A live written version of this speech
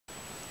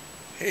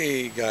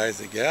Hey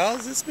guys and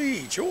gals, it's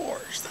me,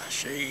 George, the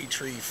Shade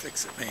Tree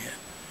Fix-It Man.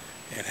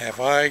 And have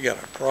I got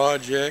a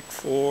project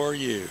for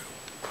you?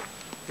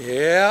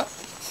 Yeah,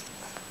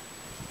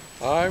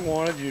 I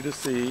wanted you to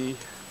see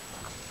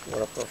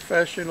what a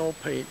professional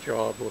paint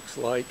job looks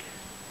like.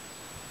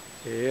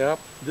 Yep,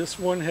 this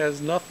one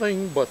has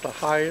nothing but the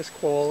highest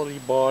quality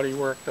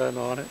bodywork done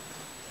on it.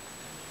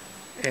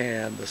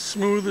 And the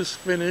smoothest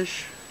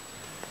finish.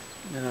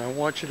 And I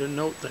want you to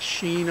note the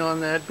sheen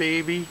on that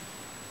baby.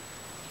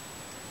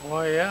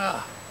 Oh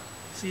yeah,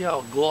 see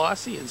how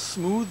glossy and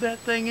smooth that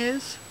thing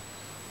is?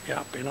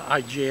 Yep, and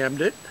I jammed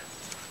it.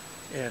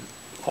 And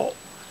oh,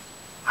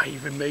 I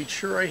even made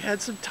sure I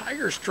had some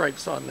tiger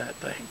stripes on that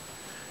thing.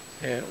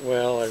 And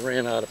well, I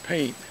ran out of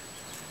paint,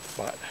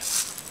 but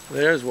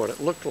there's what it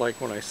looked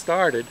like when I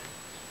started.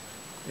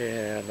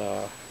 And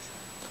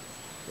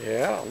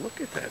yeah,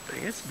 look at that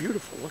thing. It's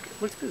beautiful. Look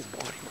at this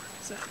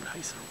bodywork. Is that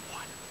nice or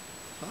what?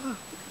 Huh?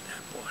 Look at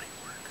that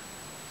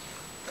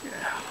bodywork.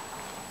 Yeah.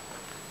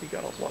 You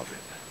gotta love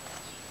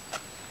it.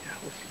 Yeah,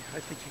 look,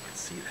 I think you can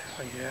see that.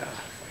 Oh yeah,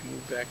 if I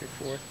move back and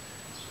forth,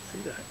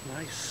 see that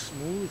nice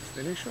smooth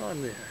finish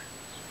on there.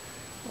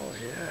 Oh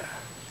yeah,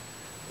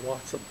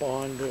 lots of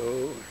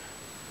Bondo,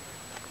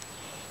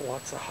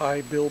 lots of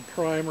high build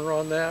primer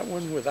on that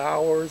one with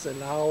hours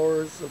and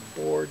hours of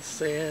board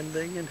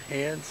sanding and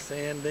hand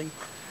sanding,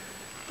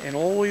 and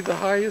only the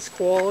highest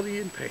quality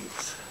in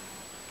paints.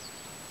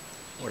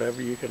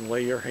 Whatever you can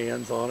lay your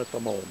hands on at the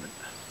moment.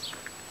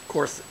 Of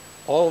course,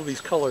 all of these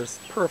colors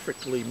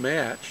perfectly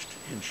matched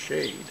in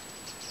shade,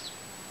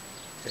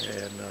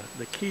 and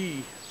the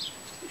key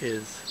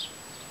is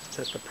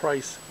that the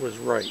price was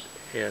right.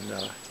 And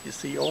you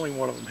see, only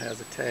one of them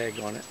has a tag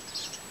on it,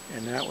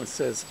 and that one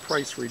says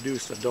price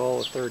reduced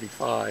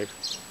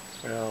 $1.35.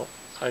 Well,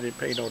 I didn't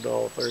pay no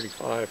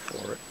 $1.35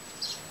 for it.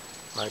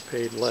 I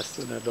paid less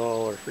than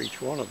 $1 for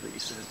each one of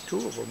these, and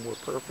two of them were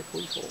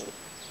perfectly full.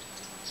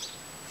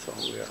 So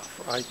yeah,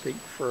 I think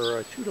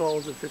for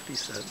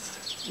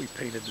 $2.50 we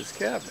painted this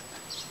cabinet.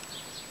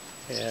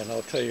 And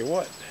I'll tell you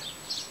what,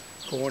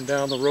 going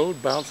down the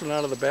road, bouncing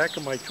out of the back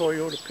of my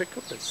Toyota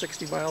pickup at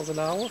 60 miles an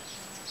hour,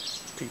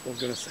 people are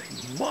going to say,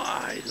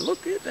 my,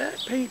 look at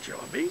that paint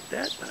job. Ain't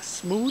that the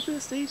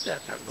smoothest? Ain't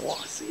that the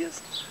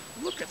glossiest?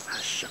 Look at the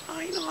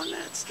shine on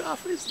that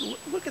stuff.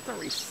 Look at the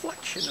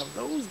reflection of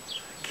those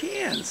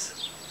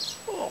cans.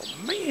 Oh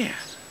man.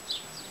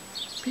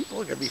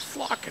 People are going to be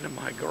flocking in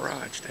my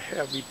garage to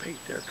have me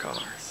paint their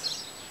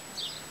cars.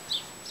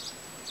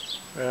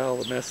 Well,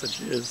 the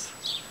message is,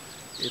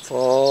 it's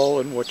all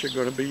in what you're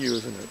going to be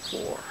using it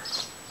for.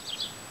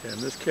 And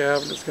this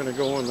cabinet's going to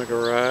go in the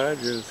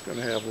garage, and it's going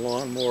to have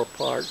lawnmower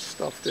parts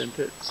stuffed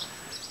into it.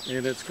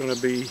 And it's going to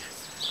be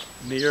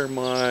near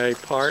my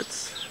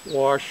parts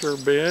washer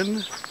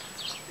bin.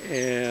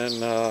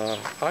 And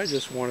I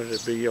just wanted it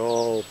to be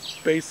all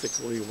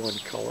basically one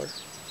color.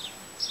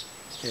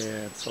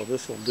 And so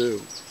this will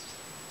do.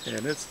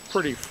 And it's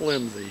pretty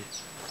flimsy.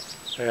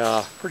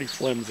 Yeah, pretty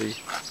flimsy.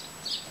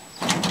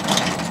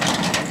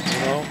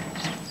 You know?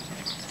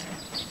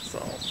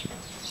 So,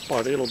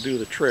 but it'll do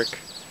the trick.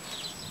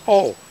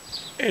 Oh,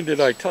 and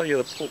did I tell you,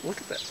 look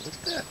at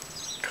that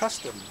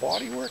custom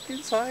bodywork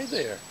inside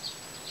there.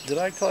 Did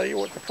I tell you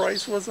what the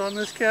price was on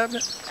this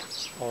cabinet?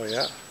 Oh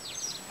yeah,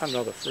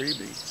 another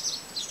freebie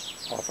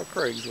off of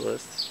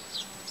Craigslist.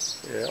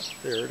 Yep,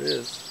 there it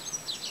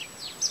is.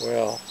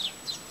 Well,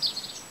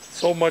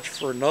 so much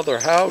for another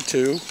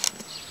how-to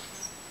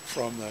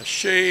from the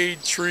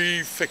Shade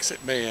Tree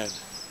Fix-It Man.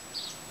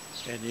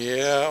 And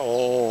yeah,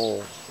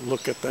 oh,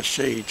 look at the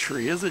shade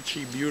tree. Isn't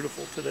she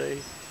beautiful today?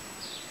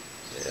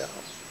 Yeah,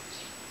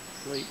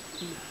 late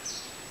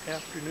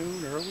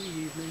afternoon, early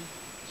evening.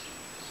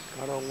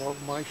 Gotta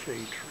love my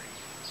shade tree.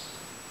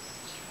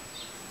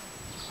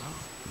 Well,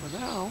 for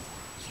now,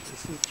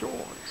 this is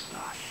George,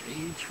 the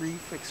Shade Tree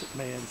Fix-It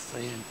Man,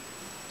 saying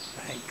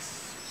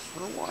thanks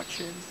for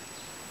watching.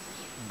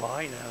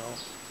 Bye now.